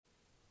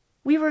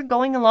We were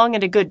going along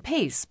at a good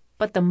pace,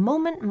 but the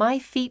moment my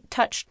feet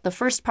touched the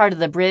first part of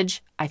the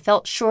bridge, I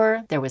felt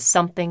sure there was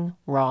something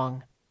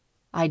wrong.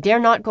 I dare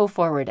not go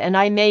forward, and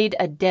I made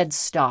a dead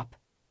stop.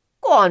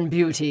 "Go on,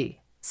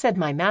 Beauty," said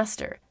my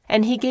master,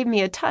 and he gave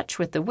me a touch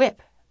with the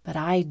whip, but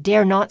I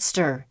dare not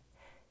stir.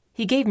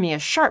 He gave me a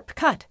sharp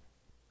cut.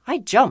 I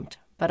jumped,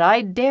 but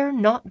I dare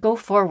not go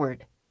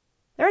forward.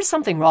 "There is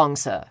something wrong,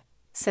 sir,"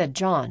 said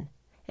John,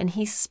 and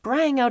he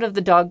sprang out of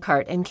the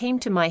dog-cart and came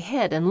to my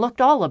head and looked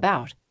all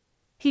about.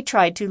 He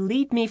tried to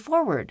lead me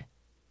forward.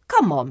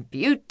 "Come on,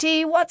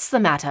 Beauty, what's the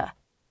matter?"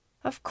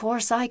 Of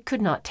course, I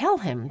could not tell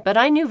him, but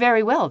I knew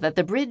very well that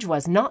the bridge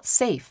was not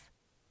safe.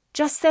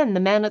 Just then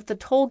the man at the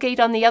toll gate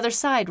on the other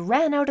side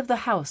ran out of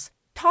the house,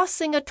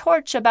 tossing a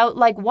torch about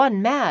like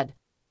one mad.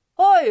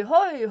 "Hoi,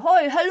 hoi,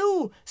 hoi,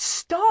 halloo!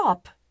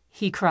 Stop!"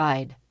 he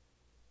cried.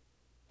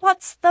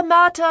 "What's the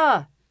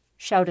matter?"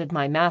 shouted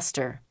my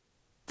master.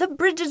 "The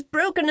bridge is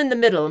broken in the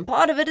middle and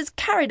part of it is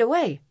carried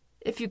away.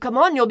 If you come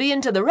on, you'll be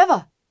into the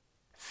river."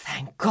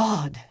 "Thank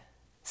God,"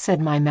 said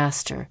my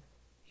master.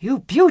 "You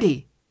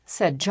beauty,"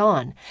 said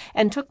John,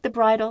 and took the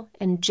bridle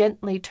and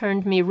gently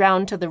turned me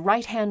round to the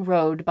right-hand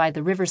road by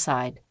the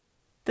riverside.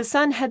 The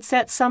sun had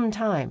set some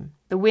time.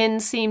 The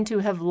wind seemed to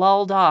have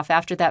lulled off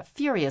after that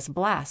furious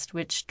blast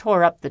which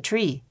tore up the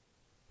tree.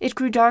 It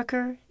grew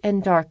darker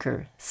and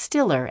darker,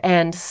 stiller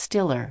and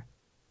stiller.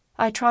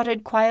 I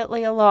trotted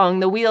quietly along,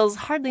 the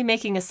wheels hardly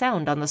making a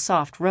sound on the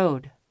soft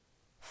road.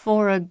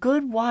 For a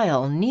good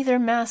while neither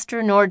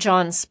master nor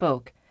John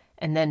spoke,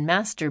 and then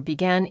master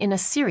began in a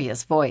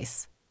serious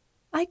voice.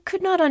 I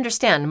could not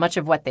understand much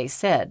of what they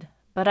said,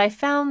 but I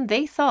found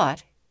they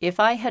thought, if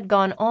I had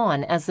gone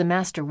on as the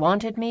master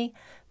wanted me,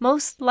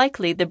 most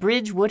likely the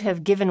bridge would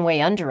have given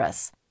way under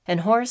us, and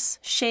horse,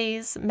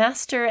 chaise,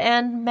 master,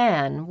 and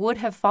man would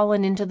have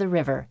fallen into the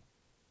river.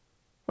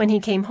 When he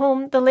came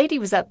home, the lady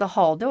was at the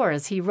hall door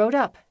as he rode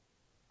up.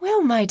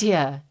 "Well, my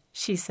dear,"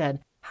 she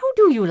said, "how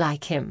do you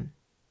like him?"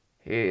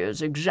 "He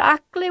is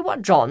exactly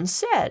what John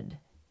said,"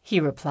 he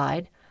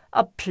replied.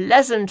 "A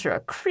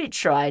pleasanter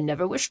creature I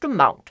never wish to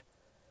mount.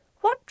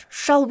 What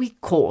shall we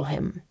call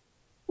him?"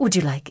 "Would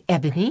you like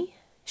Ebony?"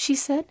 she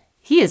said.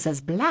 "He is as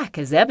black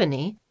as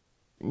Ebony."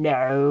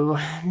 "No,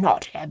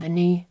 not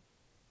Ebony."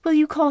 "Will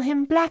you call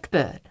him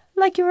Blackbird,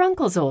 like your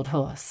uncle's old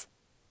horse?"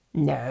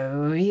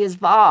 "No, he is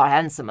far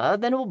handsomer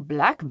than old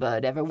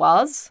Blackbird ever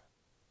was."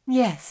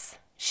 "Yes,"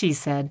 she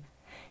said,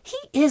 "he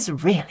is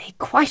really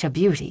quite a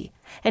beauty,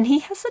 and he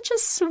has such a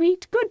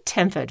sweet,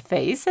 good-tempered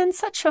face and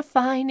such a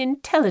fine,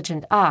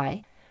 intelligent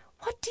eye.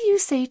 What do you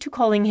say to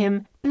calling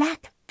him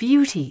Black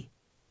Beauty?"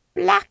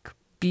 "Black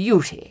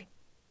Beauty?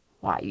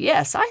 Why,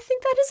 yes, I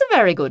think that is a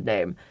very good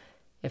name.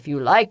 If you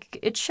like,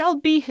 it shall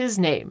be his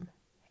name."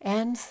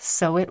 And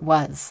so it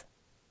was.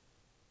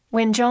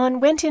 When John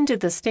went into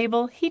the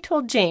stable, he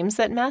told James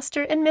that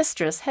master and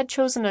mistress had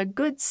chosen a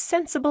good,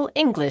 sensible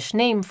English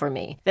name for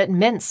me that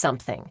meant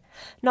something,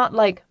 not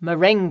like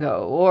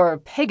Marengo or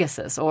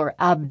Pegasus or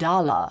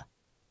Abdallah.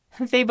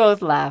 They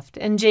both laughed,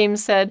 and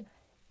James said,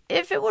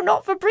 "If it were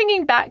not for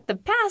bringing back the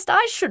past,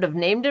 I should have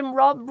named him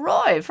Rob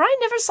Roy, for I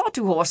never saw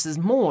two horses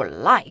more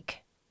alike."